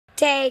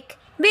Take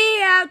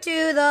me out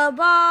to the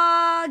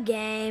ball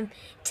game.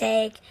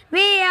 Take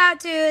me out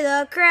to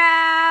the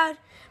crowd.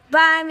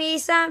 Buy me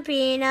some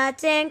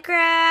peanuts and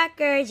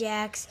Cracker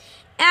Jacks.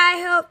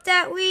 I hope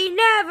that we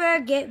never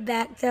get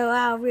back, so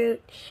I'll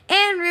root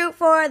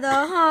for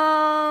the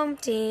home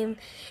team.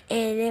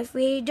 And if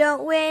we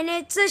don't win,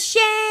 it's a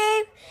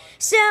shame.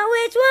 So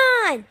it's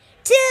 1,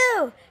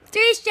 2,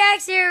 3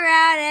 strikes, you're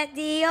out at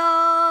the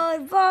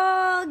old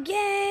ball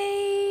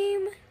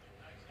game.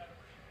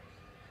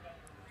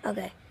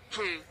 Okay.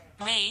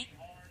 Me?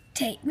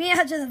 Take me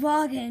out to the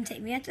ball game,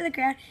 take me out to the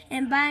crowd,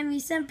 and buy me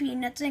some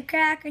peanuts and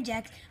Cracker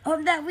Jacks.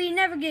 Hope that we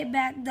never get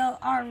back, though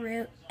I'll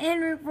root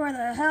for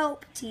the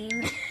help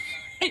team.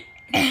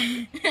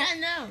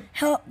 No.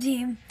 Help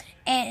team.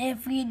 And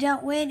if we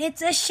don't win,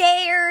 it's a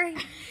share.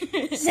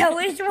 So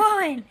it's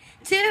 1,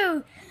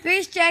 2,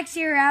 3 strikes,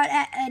 you're out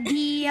at a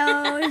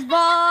Dio's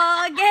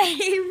ball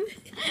game.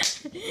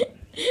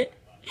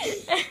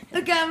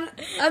 Okay,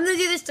 I'm gonna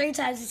do this 3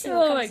 times to see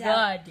what comes out. Oh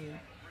my god, dude.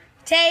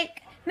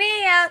 Take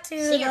me out to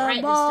the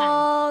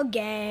ball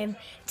game.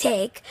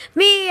 Take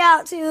me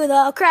out to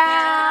the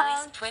crowd.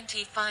 At least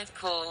 25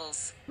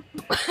 calls.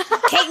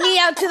 Take me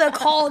out to the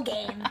call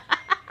game.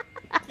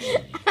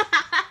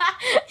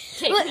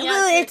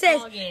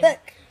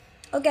 Look.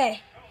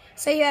 Okay,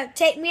 so you have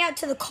take me out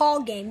to the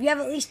call game. You have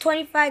at least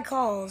 25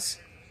 calls.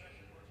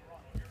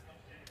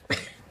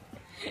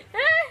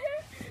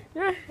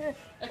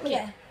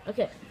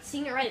 Okay.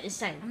 Sing it right this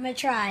time. I'm gonna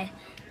try.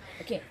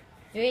 Okay.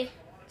 3,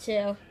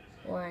 2,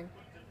 1,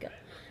 go.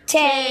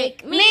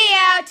 Take me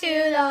out to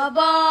the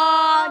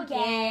ball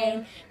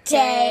game.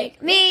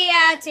 Take me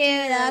out to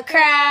the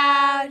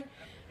crowd.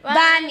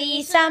 Buy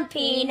me some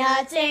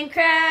peanuts and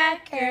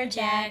Cracker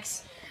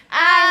Jacks.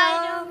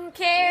 I don't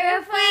care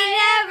if we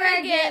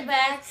never get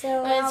back,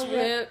 so Let's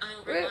root.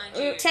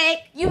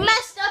 Take You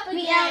messed up again.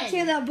 me out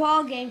to the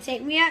ball game.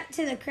 Take me out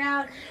to the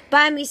crowd.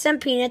 Buy me some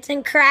peanuts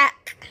and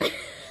crack.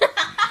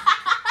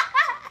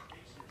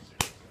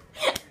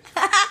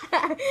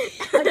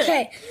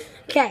 Okay.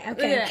 Look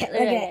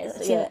at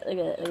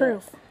it.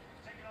 Proof.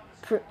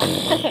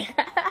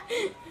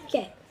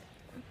 Okay.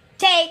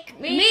 Take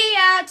me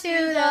out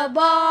to the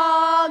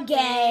ball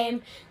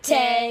game.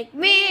 Take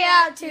me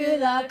out to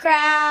the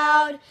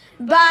crowd.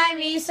 Buy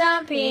me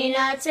some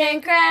peanuts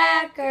and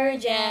Cracker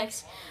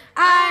Jacks.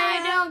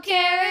 I don't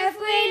care if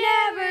we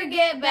never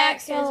get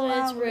back, so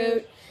let's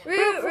root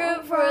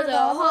for the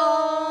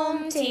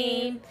home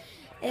team.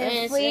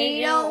 If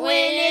we don't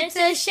win, it's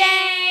a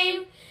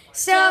shame.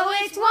 So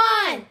it's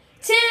 1,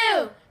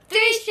 2,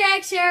 3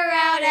 strikes, you're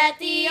out at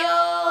the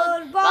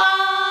old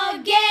ball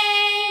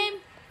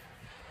game.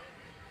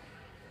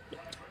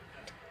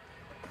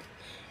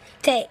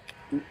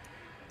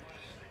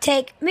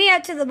 Take me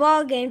out to the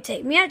ball game.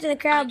 Take me out to the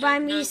crowd. Buy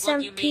me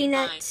some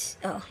peanuts.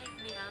 Oh. Take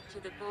me out to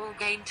the ball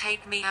game.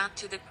 Take me out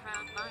to the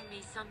crowd. Buy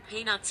me some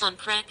peanuts on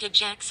Cracker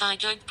Jacks. I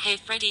don't care.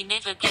 Freddy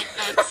never get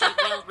back. So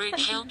well, root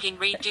helping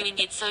redoing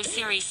it. So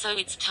Siri. So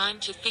it's time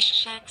to fish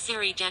shack.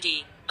 Siri,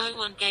 Daddy.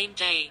 Oh, on game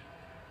day.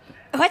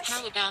 What?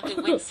 How about the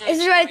win? This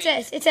is what it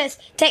says. It says,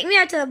 take me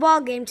out to the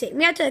ball game. Take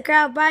me out to the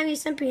crowd. Buy me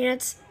some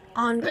peanuts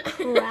on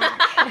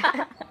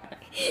crack.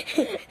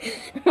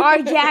 Or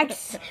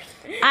Jacks.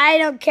 I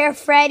don't care,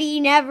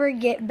 Freddy, never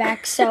get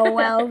back, so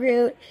well,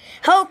 root.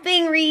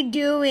 Hoping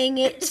redoing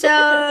it,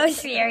 so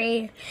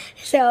Siri.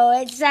 So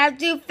it's time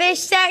to fish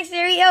sack,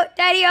 Siri, oh,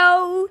 daddy,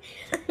 oh,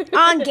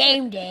 on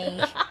game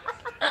day.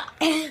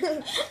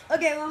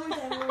 Okay, one more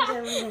time.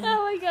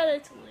 Oh my god,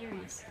 that's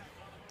hilarious.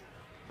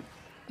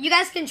 You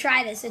guys can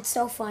try this, it's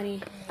so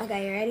funny.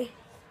 Okay, you ready?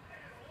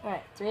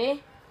 Alright,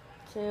 3,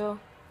 2,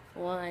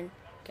 1,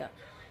 go.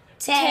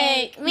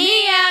 Take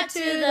me out to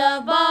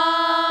the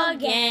ball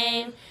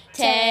game.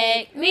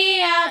 Take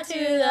me out to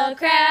the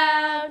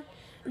crowd.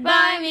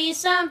 Buy me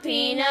some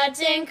peanuts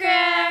and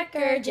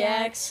Cracker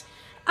Jacks.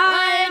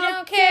 I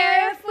don't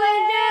care if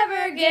we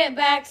never get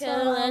back, so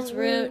let's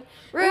root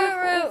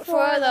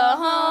for the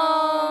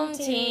home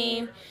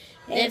team.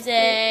 If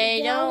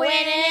they don't win,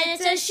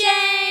 it's a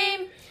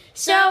shame.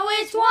 So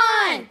it's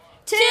 1,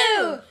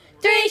 2,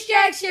 3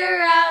 strikes,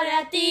 you're out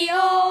at the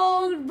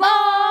old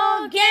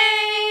ball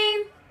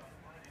game.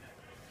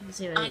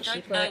 I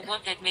don't know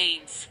what that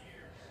means.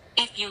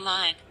 If you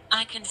like,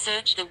 I can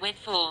search the web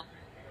for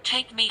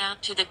take me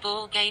out to the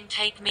ball game,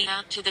 take me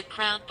out to the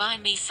crowd, buy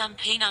me some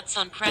peanuts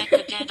on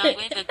Cracker Dad, I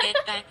ever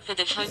get back for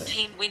the home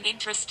team win.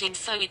 Interesting,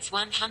 so it's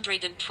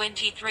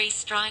 123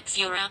 strikes,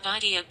 you're out.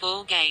 Idea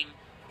ball game.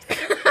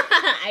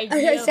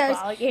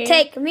 Ball game.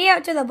 Take me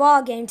out to the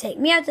ball game, take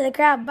me out to the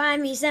crowd, buy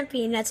me some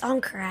peanuts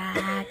on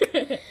crack.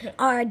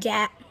 Or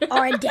dad,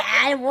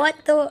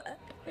 what the...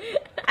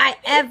 I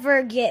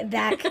ever get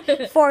back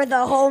for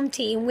the home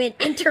team win.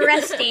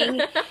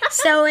 Interesting.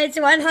 So it's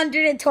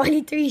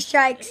 123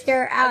 strikes.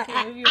 You're out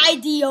at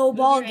IDO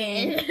ball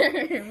game.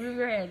 Move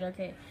your head,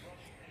 okay.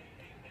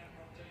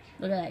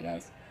 Look at that,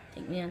 guys.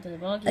 Take me out to the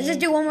ball game. Let's just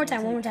do one more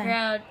time.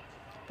 Crowd.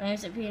 Buy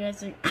some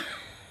peanuts on crack.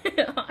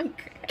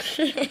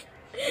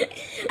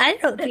 I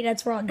didn't know the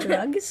peanuts were on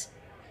drugs.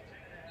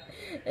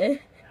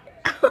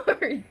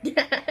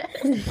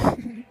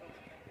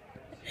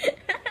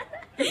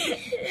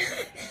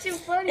 Too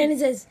funny. And it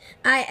says,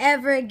 I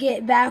ever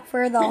get back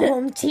for the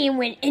home team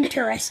when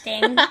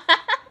interesting.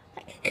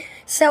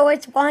 So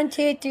it's 1,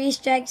 2, 3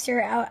 strikes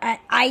you're out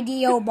at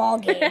IDO ball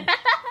game.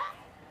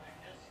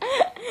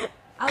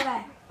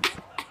 Okay.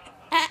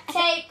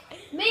 Take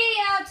me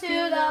out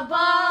to the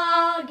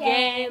ball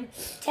game.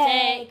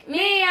 Take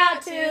me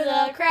out to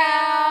the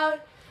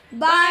crowd.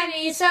 Buy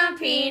me some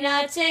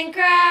peanuts and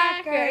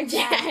Cracker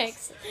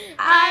Jacks.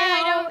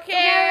 I don't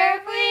care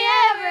if we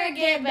ever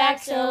get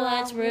back, so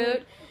let's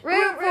root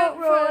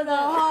for the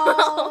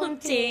home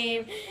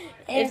team.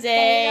 If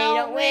they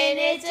don't win,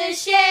 it's a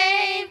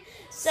shame.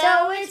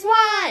 So it's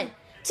 1,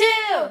 2,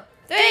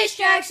 3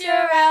 strikes, you're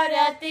out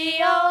at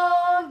the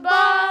old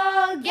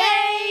ball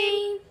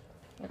game.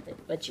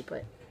 What'd you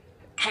put?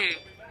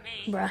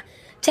 Bruh.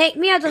 Take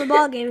me out to the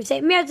ball game.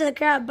 Take me out to the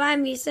crowd. Buy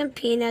me some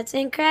peanuts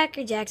and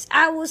Cracker Jacks.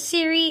 I will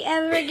Siri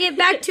ever get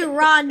back to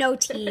Raw no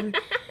team.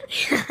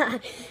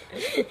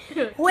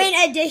 Win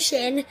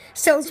edition.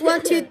 So it's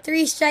 1, 2,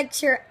 3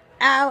 strikes. You're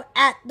out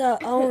at the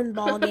own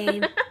ball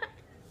game.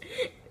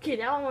 Okay,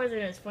 that one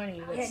wasn't as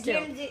funny, but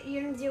still.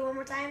 You're gonna do it one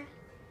more time?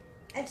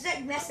 I just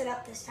like mess it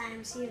up this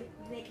time. See,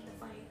 make it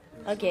funny.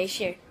 Okay,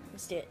 sure.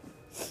 Let's do it.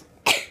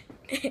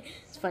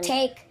 It's funny.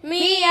 Take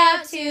me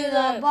out to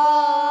the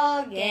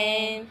ball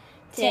game.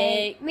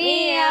 Take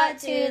me out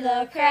to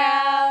the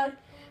crowd.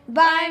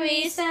 Buy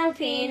me some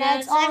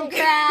peanuts and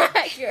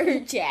Cracker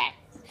Jack.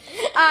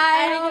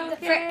 I don't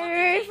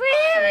care if we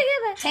ever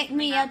get back. Take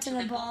me out to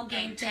the ball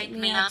game. Take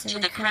me out to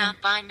the crowd.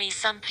 Buy me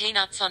some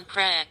peanuts on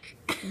crack.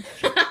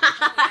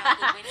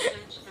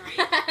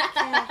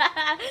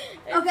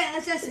 Okay,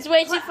 let's just. It's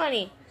way too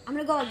funny. I'm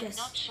gonna go like I'm this.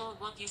 not sure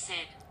what you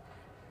said.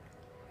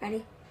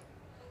 Ready?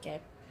 Okay.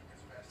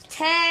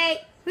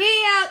 Take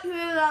me out to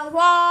the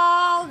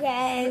ball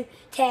game.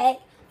 Take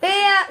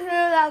me out to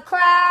the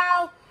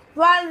crowd.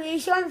 Buy me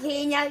some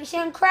peanuts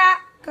and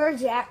Cracker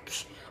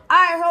Jacks.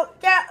 I hope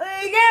that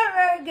we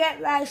never get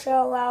back,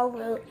 so I'll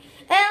root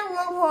and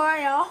look for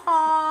your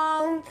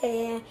home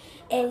team.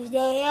 If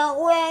they don't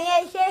win,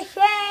 it's a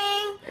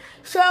shame.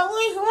 So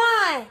it's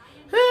 1,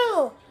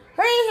 2,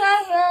 3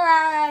 strikes, you're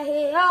out at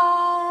the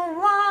old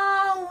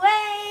ball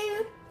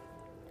game.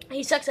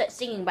 He sucks at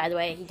singing, by the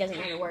way. He doesn't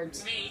know the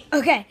words.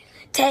 Okay,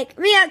 take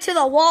me out to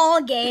the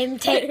wall game.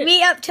 Take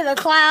me up to the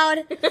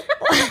cloud.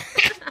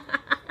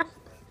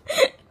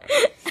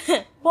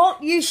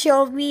 Won't you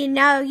show me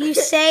now? You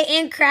say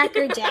in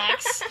Cracker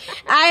Jacks.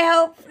 I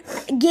hope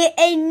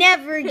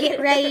never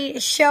get ready to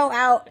show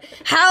out.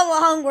 How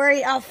long were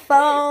a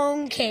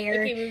phone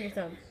care? Okay, move your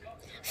thumb.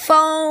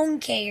 Phone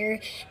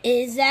care.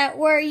 Is that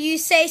where you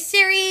say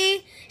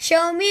Siri?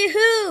 Show me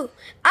who.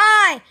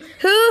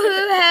 Hello.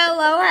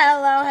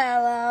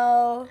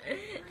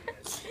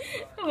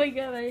 Oh my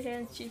god, my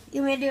hand's cheeky.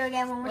 You want me to do it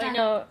again one more time?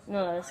 No,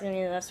 that's gonna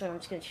be the last one. I'm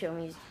just gonna show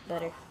me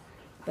better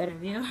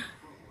view.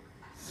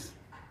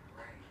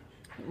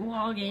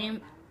 Wall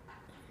game.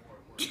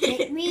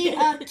 Take me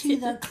up to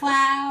the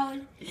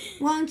cloud.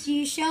 Won't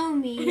you show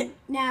me?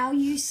 Now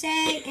you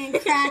say in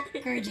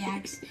Cracker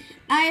Jacks.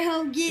 I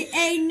hope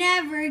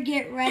never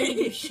get ready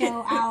to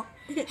show out.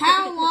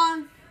 How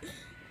long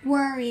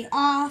worry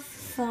off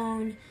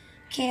phone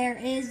care?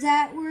 Is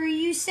that where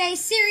you say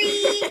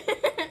Siri?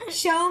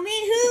 Show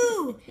me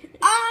who.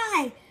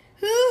 Hello.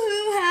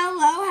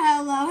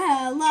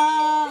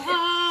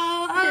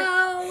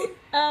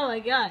 Oh my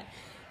god.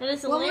 That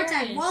is hilarious.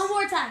 One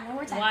more time.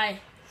 Why?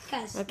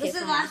 Because Okay, this is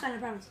the fine. last one, I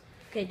promise.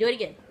 Okay, do it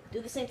again.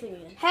 Do the same thing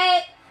again.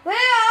 Hey, we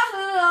are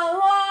who the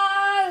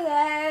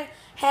warrior.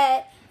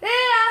 Hey, we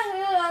are who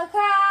the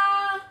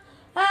crowd.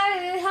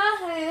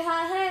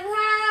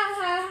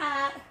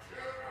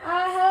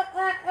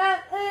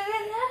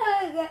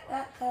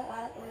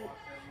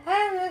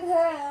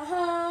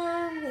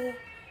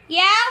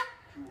 Yeah?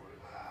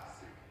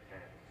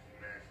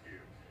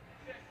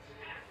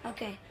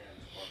 Okay.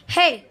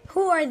 Hey,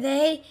 who are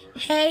they?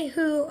 Hey,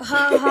 who,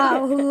 ha,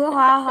 who,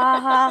 ha,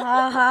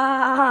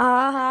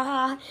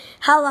 ha.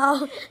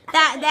 Hello.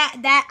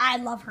 That, I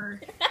love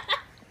her.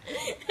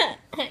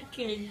 I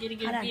couldn't get a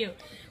good view.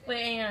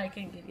 Wait, hang on, I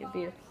couldn't get a good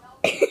view.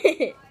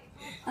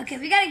 Okay,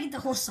 we gotta get the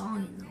whole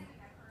song in, though.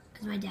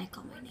 Because my dad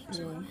called my name,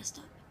 so I messed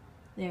up.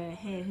 There,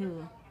 hey,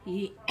 who?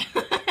 He...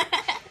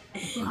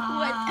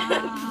 What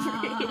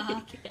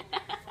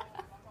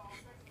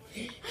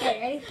Okay,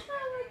 ready?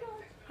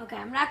 Okay,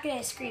 I'm not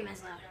gonna scream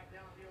as loud.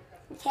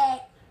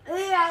 Take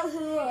me out to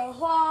the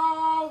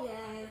hall,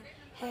 yeah.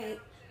 Hey,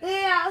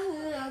 me out to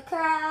the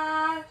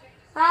crowd.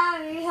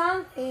 I'm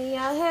hungry,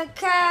 I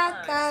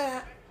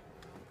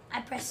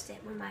pressed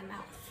it with my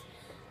mouth.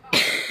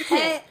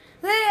 Hey,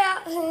 me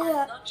out to I'm the...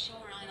 not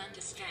sure I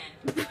understand.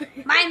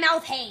 My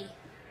mouth, hey.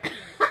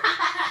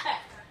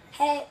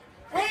 Hey,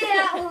 me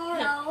out to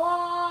the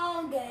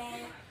wall,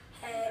 yeah.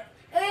 Hey,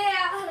 me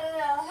out to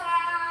the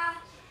crowd.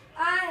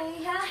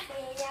 I'm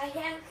hungry, I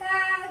can't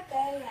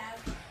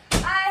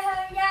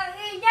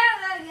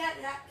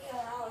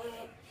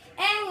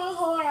and we'll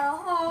hold our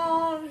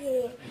home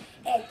here.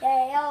 If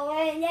they don't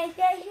win, it's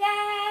a shame.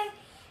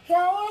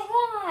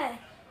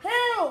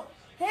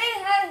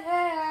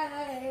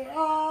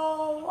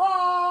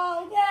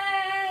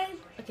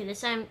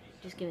 this time,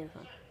 just give me the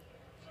phone.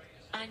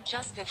 I'm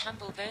just a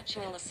humble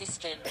virtual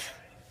assistant.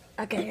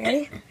 Okay,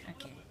 ready?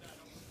 Okay.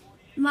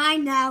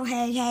 Mine now.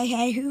 Hey, hey,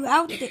 hey, who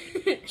out there?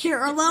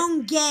 Here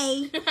alone,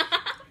 gay.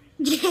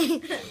 Hey,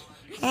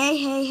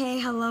 hey, hey,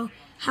 hello.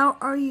 How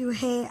are you?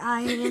 Hey,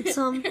 I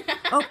handsome.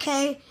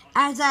 Okay,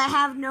 as I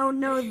have no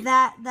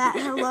that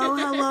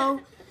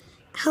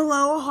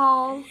hello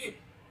hall.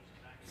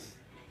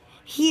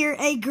 Here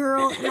a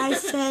girl, and I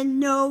said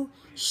no.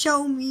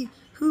 Show me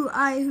who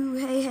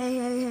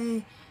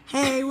hey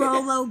hey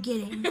Rolo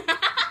getting.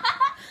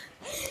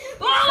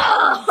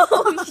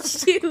 Oh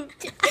shoot!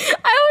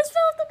 I almost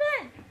fell off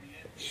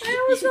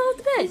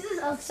the bed. This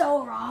is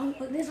so wrong.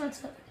 Look, this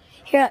one's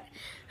here.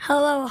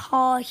 Hello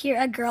hall. Here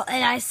a girl,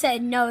 and I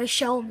said no.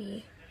 Show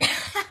me.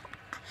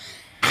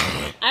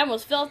 I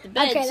almost fell off the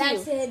bed Okay, too.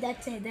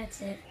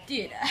 that's it.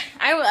 Dude,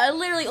 I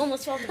literally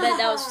almost fell off the bed.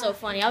 That was so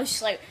funny. I was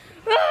just like,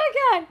 oh my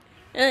god.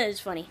 And it's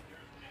funny.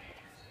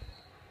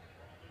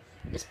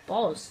 This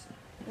ball's.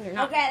 Okay,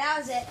 that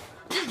was it.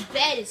 This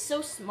bed is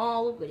so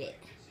small. Look at it.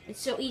 It's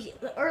so easy.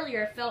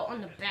 Earlier, I fell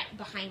on the back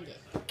behind it.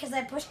 Because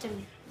I pushed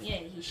him. Yeah,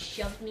 he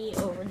shoved me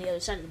over the other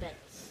side of the bed.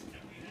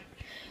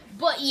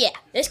 But yeah,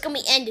 that's gonna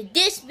be the end of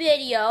this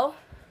video.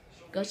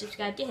 Go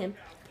subscribe to him.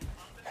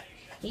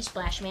 He's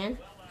Splash Man.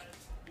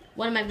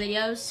 One of my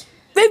videos.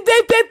 Beep,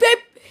 beep, beep, beep.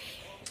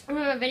 One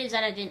of my videos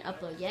that I didn't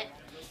upload yet.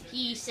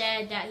 He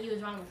said that he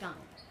was Ronald McDonald.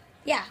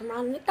 Yeah, I'm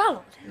Ronald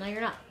McDonald. No,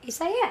 you're not. Yes,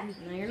 I am.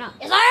 No, you're not.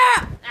 Yes, I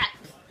am.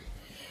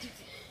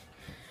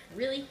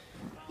 Really?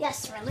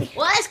 Yes, really.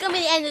 Well, that's gonna be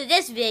the end of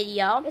this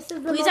video. This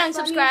is the Please most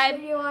unsubscribe.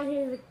 video on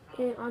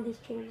his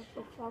channel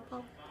so far,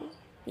 probably.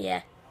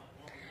 Yeah.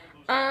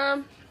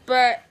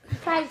 But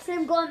Practice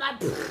him going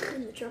like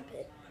in the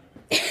trumpet.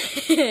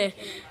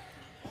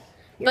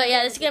 but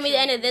yeah, this is gonna be the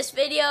end of this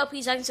video.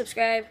 Please like and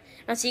subscribe.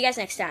 I'll see you guys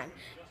next time.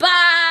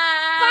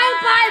 Bye.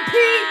 Bye,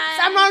 peeps.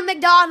 I'm Ronald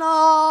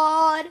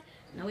McDonald.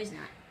 No, he's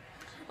not.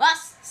 Well,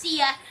 see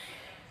ya.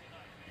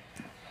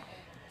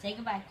 Say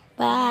goodbye.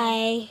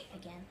 Bye.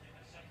 Again.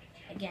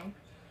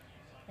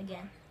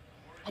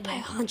 I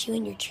haunt you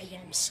in your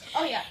dreams.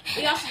 Oh yeah,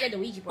 we also did the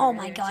Ouija board. Oh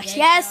my earlier gosh, today,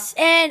 yes,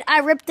 so- and I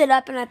ripped it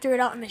up and I threw it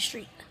out in the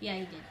street. Yeah,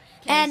 you did.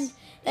 'Cause And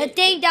the it-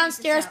 thing it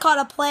downstairs creeps us out. called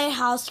a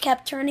playhouse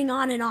kept turning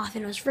on and off,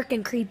 and it was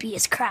freaking creepy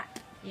as crap.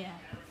 Yeah.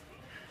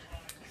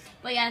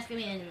 But yeah, that's gonna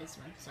be the end of this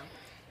one. So,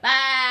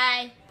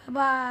 bye. Bye-bye.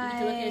 You have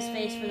to look at his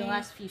face for the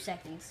last few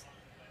seconds.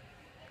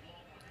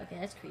 Okay,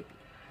 that's creepy.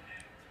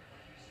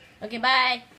 Okay, bye.